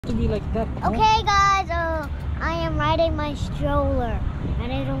to be like that. Okay, guys. I am riding my stroller,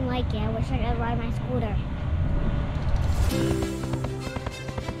 and I don't like it. I wish I could ride my scooter.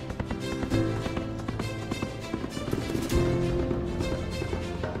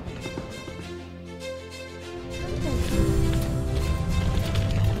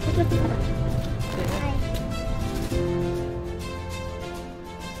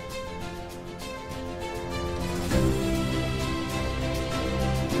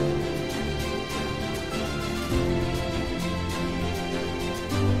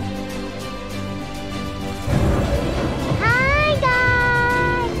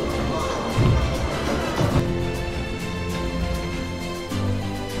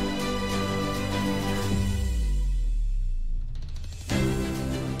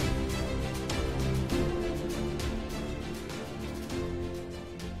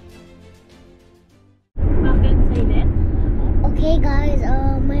 Okay guys,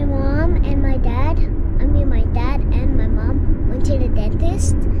 my mom and my dad, my dad and my mom went to the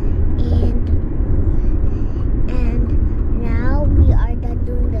dentist and now we are done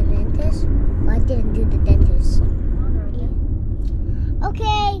doing the dentist, but I didn't do the dentist.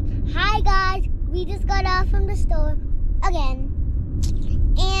 Okay, hi guys, we just got off from the store again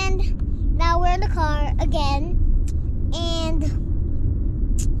and now we're in the car again and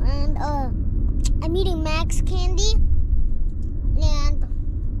I'm eating Max candy. And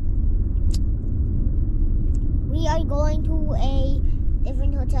we are going to a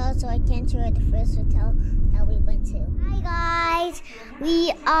different hotel, so I can't show you the first hotel that we went to. Hi guys,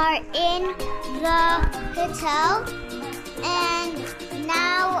 we are in the hotel and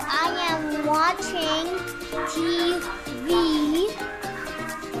now I am watching TV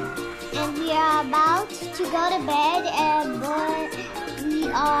and we are about to go to bed but we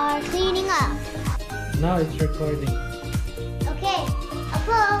are cleaning up. Now it's recording. Okay,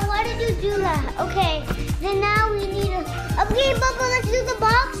 Apollo, why did you do that? Okay, then now we need a... Okay, Bubba, let's do the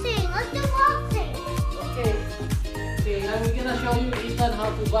boxing. Let's do boxing. Okay. Okay, now we're gonna show you Ethan how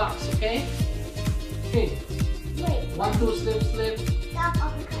to box, okay? Okay. Wait. 1, 2, slip, slip. Stop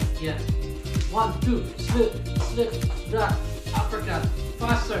uppercut. Yeah. 1, 2, slip, slip, duck, uppercut.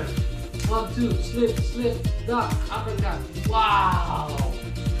 Faster. 1, 2, slip, slip, duck, uppercut. Wow!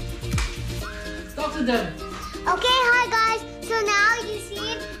 Talk to them. Okay, hi guys. So now you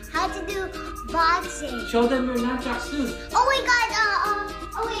see how to do boxing. Show them your nunchucks too. Oh wait, guys.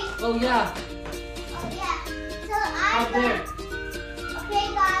 Oh wait. Oh yeah. Oh yeah. So Out there. Okay,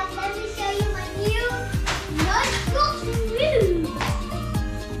 guys. Let me show you my new nunchucks move.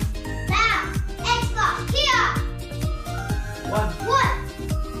 Now, Xbox here. 1,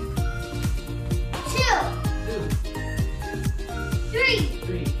 2, 3,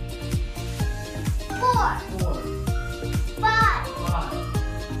 4, 5,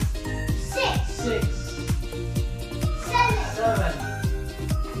 6, 7,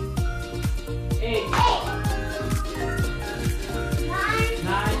 8,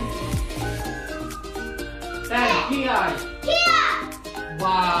 9, 10. Here.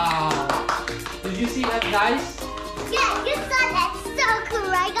 Wow. Did you see that, guys? Yeah, you saw that. So cool,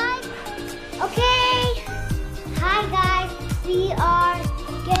 right, guys? Okay. Hi, guys. We are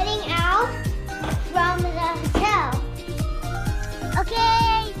getting out from the hotel.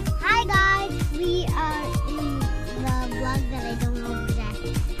 Okay. Hi, guys. We are in the vlog that I don't know because I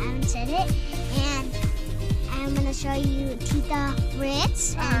haven't said it. And I'm going to show you Tita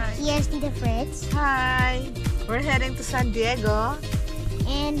Fritz. Hi. And here's Tita Fritz. Hi, we're heading to San Diego.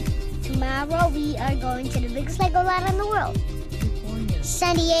 And tomorrow we are going to the biggest Legoland in the world. California.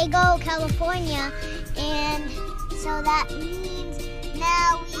 San Diego, California. And so that means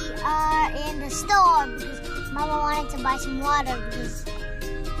now we are in the store because Mama wanted to buy some water because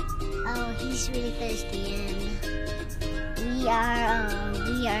he's really thirsty and we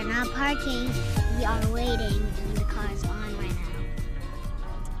are not parking, we are waiting and the car is on right now.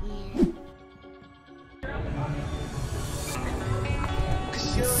 And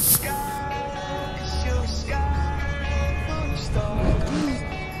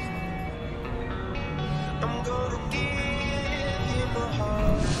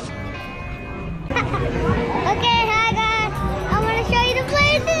okay, hi guys. I want to show you the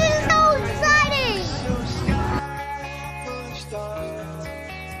place. This is so exciting.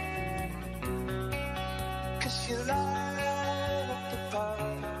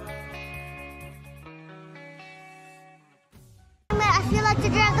 I feel like to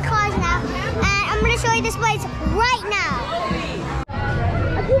drive the cars now, and I'm going to show you this place right now.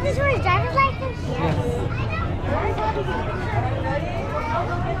 Okay, this is where his driver's license? Yes.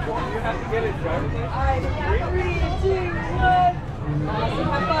 You have to get his driver's license? 3, 2, 1.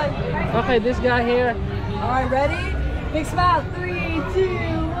 Have fun. Okay, this guy here. All right, ready? Big smile. 3, 2,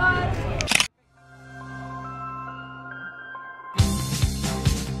 1.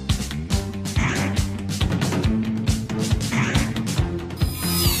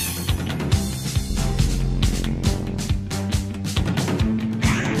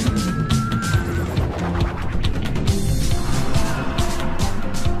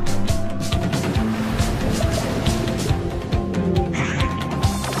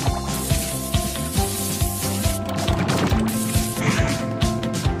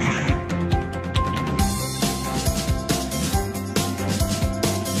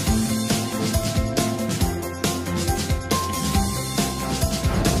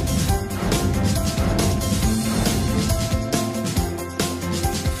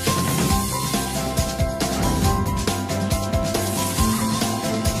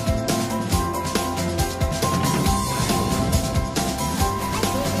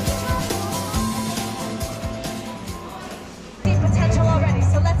 Potential already,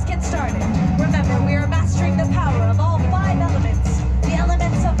 so let's get started. Remember, we are mastering the power of all 5 elements. The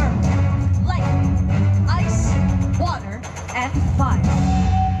elements of earth, light, ice, water, and fire.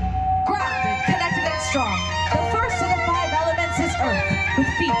 Grounded, connected, and strong. The first of the 5 elements is earth, with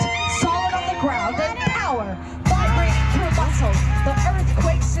feet solid on the ground and power vibrating through muscles. The earth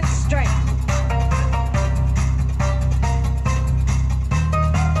quakes in strength.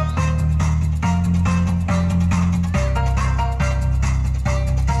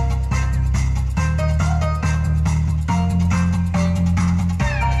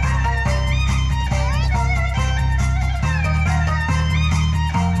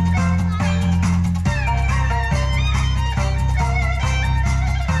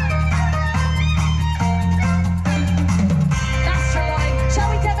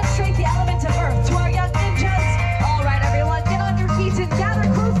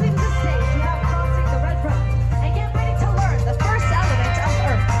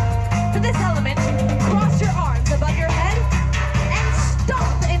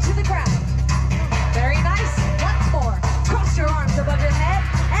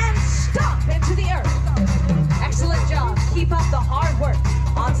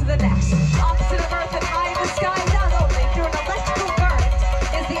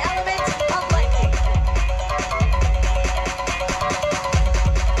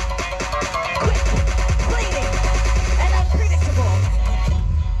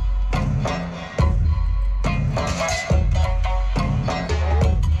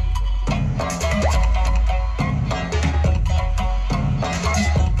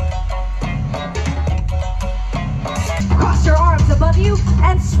 You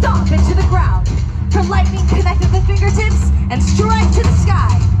and stomp into the ground. From lightning connect at the fingertips and strike to the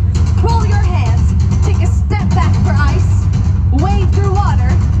sky. Roll your hands, take a step back for ice, wave through water,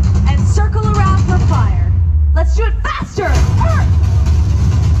 and circle around for fire. Let's do it faster! Earth,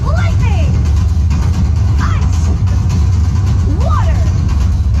 lightning, ice, water,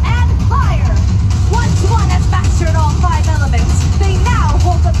 and fire. Once one has mastered all 5 elements, they now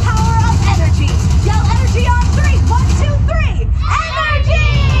hold the power of energy. Yell energy on 3. 1, 2, 3.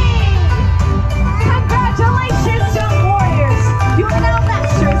 Congratulations, young warriors! You are now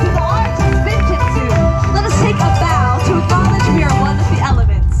masters of the art of ninjutsu. Let us take a bow to acknowledge we are one of the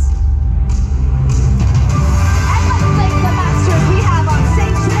elements. And let's thank the masters we have on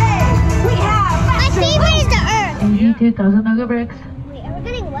stage today. We have My Master favorite is the earth. Yeah. 2,000 Lego bricks. Wait, are we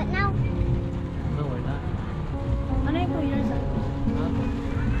getting what now? No, we're not. Ano yung kuya sa?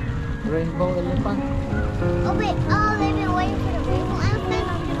 Rainbow elephant. Oh wait, they've been waiting for the rainbow elephant?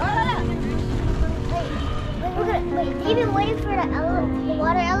 Wait, they've been waiting for the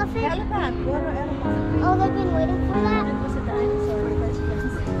water elephant? Water elephant. Oh, they've been waiting for that? It was a dinosaur.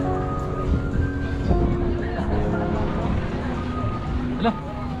 Hello,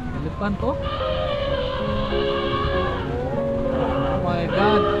 elephant oh. Oh my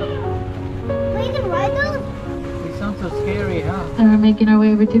god. Wait, you can ride those? They sound so scary, huh? And we're making our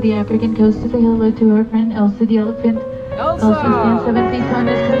way over to the African coast to say hello to our friend Elsa the elephant. Elsa! Elsa stands 7 feet tall and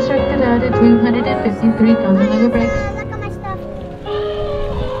is constructed out of 253,000 Lego bricks. Look at my stuff.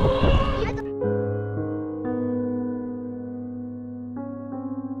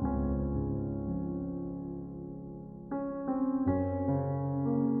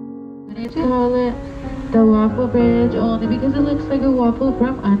 We call it the waffle bridge only because it looks like a waffle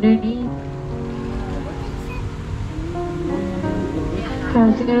from underneath.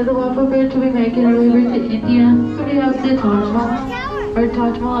 Passing under the waffle bridge, we make it over to India, where we have the Taj Mahal. Our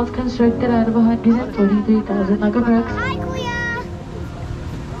Taj Mahal is constructed out of 143,000 Lego bricks. Hi, Kuya.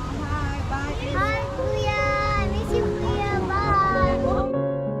 Hi, Kuya. I miss you, Kuya. Bye.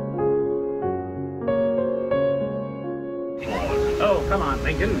 come on,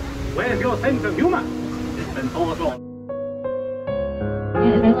 Lincoln. Where's your sense of humor? It's been so long.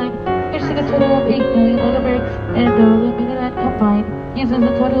 And Legoland uses a total of 8 million Lego bricks, and Legoland combined uses a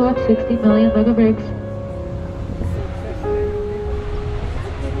total of 60 million Lego bricks.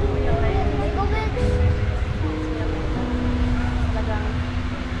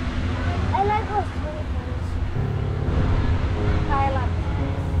 I like those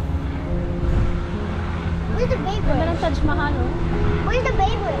Where's the Beyblade? Taj Mahal, no? Where's the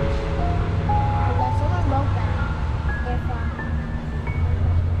Beyblade? Someone broke that.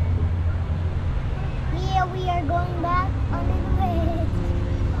 Here we are going back under the bridge.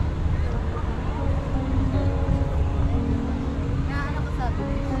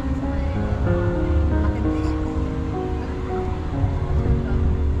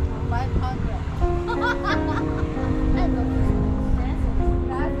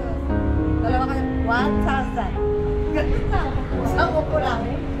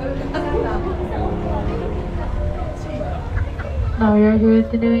 Now we are here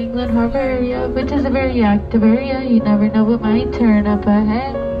at the New England Harbor area, which is a very active area. You never know what might turn up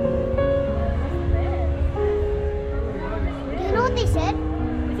ahead. Do you know what they said?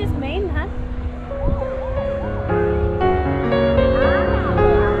 This is Maine, huh?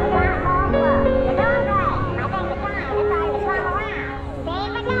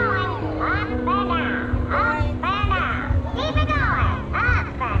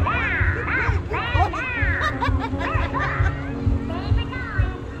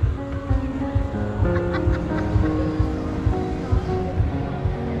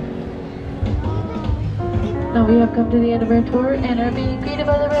 Now we have come to the end of our tour and are being greeted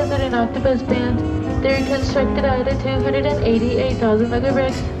by the resident octopus band. They're constructed out of 288,000 Lego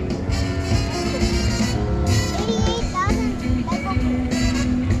bricks. 88,000 Lego bricks.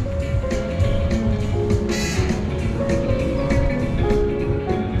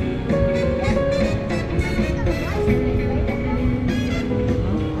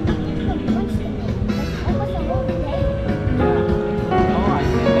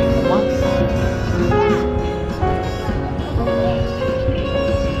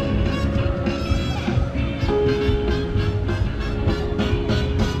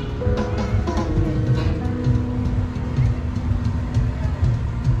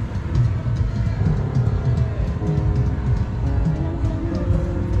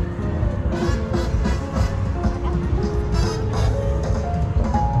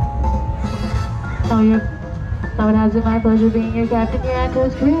 Now it has been my pleasure being your captain here at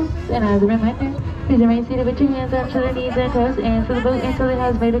Toast Cruise. And as a reminder, please remain seated with your hands up to the knees and toes and to the boat until it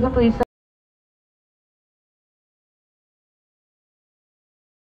has made a complete stop.